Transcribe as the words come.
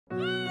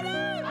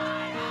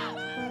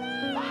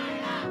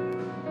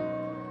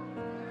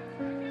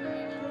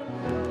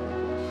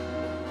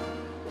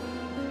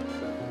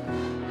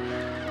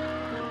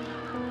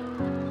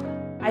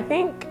I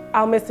think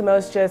I'll miss the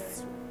most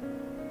just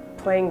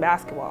playing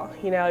basketball.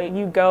 You know,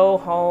 you go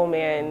home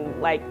and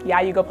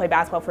yeah, you go play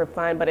basketball for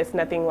fun, but it's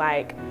nothing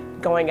like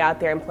going out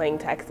there and playing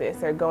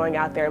Texas or going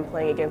out there and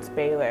playing against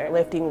Baylor,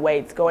 lifting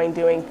weights,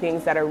 doing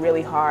things that are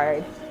really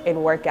hard in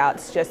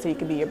workouts just so you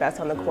can be your best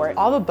on the court.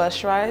 All the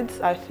bus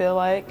rides, I feel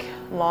like,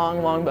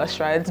 long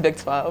bus rides, Big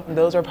 12,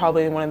 those are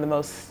probably one of the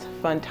most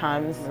fun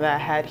times that I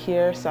had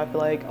here, so I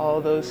feel like all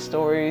those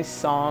stories,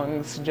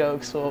 songs,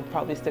 jokes will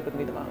probably stick with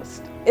me the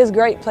most. It's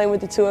great playing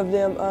with the two of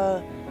them.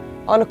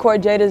 On the court,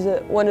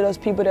 Jada's one of those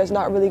people that's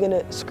not really going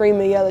to scream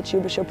and yell at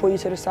you, but she'll pull you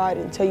to the side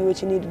and tell you what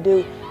you need to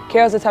do.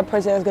 Carol's the type of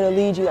person that's going to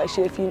lead you, like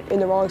shit, if you're in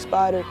the wrong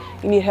spot or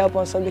you need help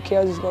on something,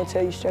 Carol's just going to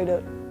tell you straight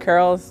up.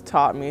 Carol's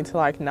taught me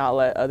to not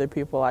let other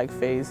people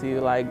phase you,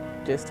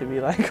 just to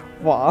be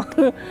wow.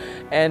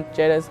 And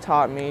Jada's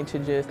taught me to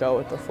just go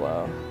with the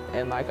flow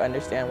and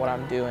understand what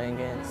I'm doing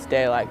and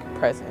stay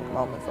present,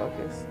 moment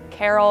focused.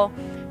 Carol,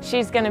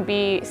 she's going to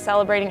be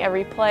celebrating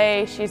every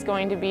play. She's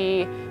going to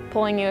be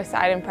pulling you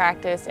aside in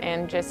practice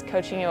and just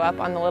coaching you up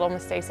on the little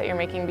mistakes that you're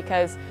making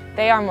because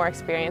they are more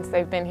experienced.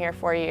 They've been here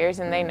 4 years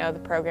and they know the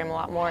program a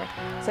lot more.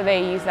 So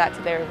they use that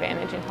to their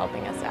advantage in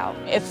helping us out.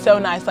 It's so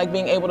nice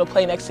being able to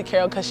play next to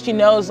Carol because she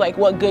knows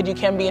what good you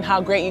can be and how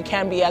great you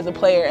can be as a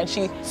player, and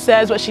she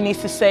says what she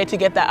needs to say to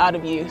get that out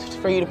of you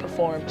for you to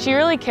perform. She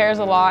really cares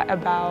a lot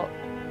about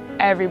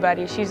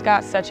everybody. She's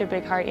got such a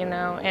big heart, you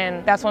know,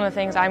 and that's one of the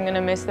things I'm going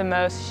to miss the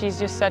most. She's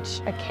just such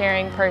a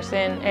caring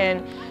person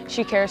and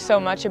she cares so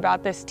much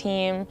about this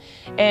team,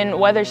 and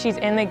whether she's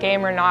in the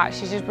game or not,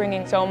 she's just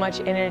bringing so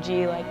much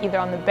energy, either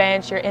on the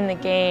bench or in the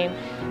game,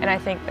 and I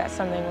think that's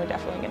something we're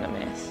definitely going to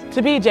miss.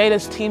 To be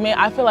Jada's teammate,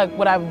 I feel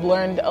what I've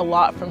learned a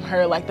lot from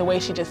her, the way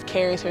she just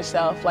carries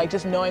herself,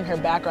 just knowing her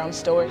background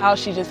story, how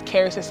she just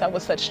carries herself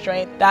with such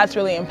strength. That's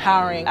really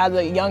empowering as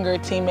a younger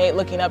teammate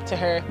looking up to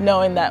her,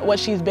 knowing that what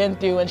she's been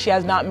through and she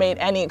has not made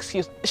any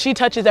excuse. She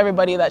touches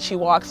everybody that she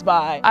walks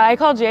by. I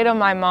call Jada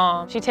my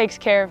mom. She takes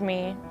care of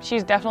me.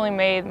 She's definitely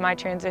made my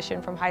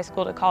transition from high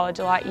school to college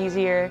a lot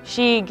easier.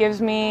 She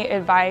gives me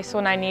advice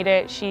when I need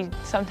it. She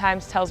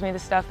sometimes tells me the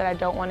stuff that I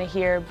don't want to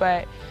hear,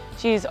 but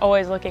she's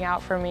always looking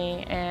out for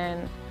me,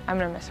 and I'm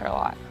gonna miss her a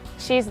lot.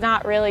 She's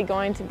not really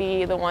going to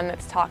be the one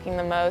that's talking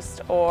the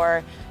most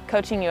or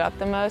coaching you up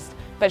the most,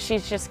 but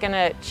she's just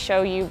gonna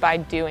show you by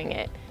doing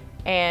it.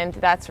 And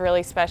that's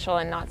really special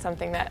and not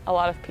something that a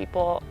lot of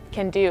people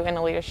can do in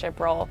a leadership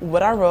role.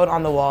 What I wrote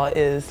on the wall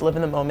is live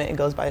in the moment, it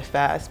goes by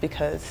fast,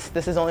 because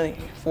this is only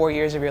 4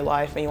 years of your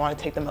life and you want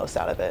to take the most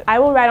out of it. I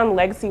will write on the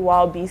legacy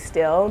wall, be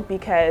still,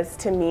 because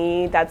to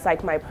me that's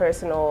my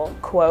personal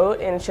quote,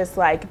 and it's just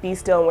be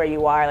still where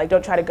you are.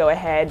 Don't try to go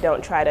ahead,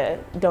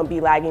 don't be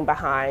lagging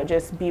behind,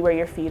 just be where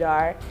your feet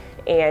are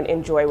and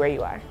enjoy where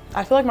you are.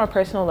 I feel my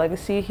personal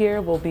legacy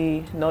here will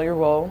be know your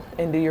role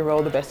and do your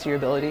role the best of your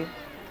ability.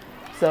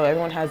 So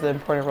everyone has an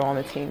important role on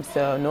the team,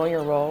 so knowing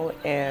your role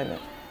and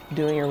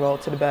doing your role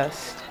to the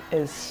best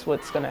is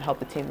what's going to help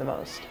the team the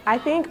most. I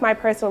think my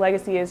personal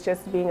legacy is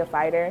just being a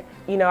fighter.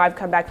 You know, I've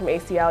come back from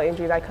ACL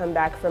injuries, I come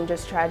back from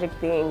just tragic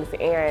things,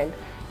 and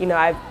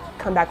I've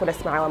come back with a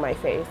smile on my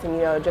face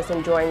and just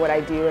enjoying what I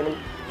do and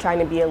trying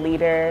to be a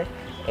leader,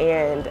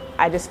 and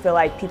I just feel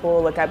people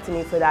will look up to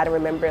me for that and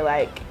remember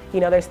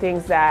there's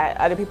things that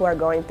other people are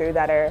going through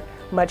that are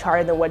much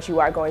harder than what you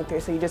are going through,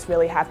 so you just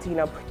really have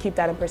to keep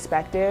that in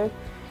perspective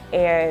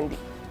and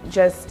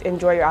just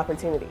enjoy your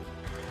opportunity.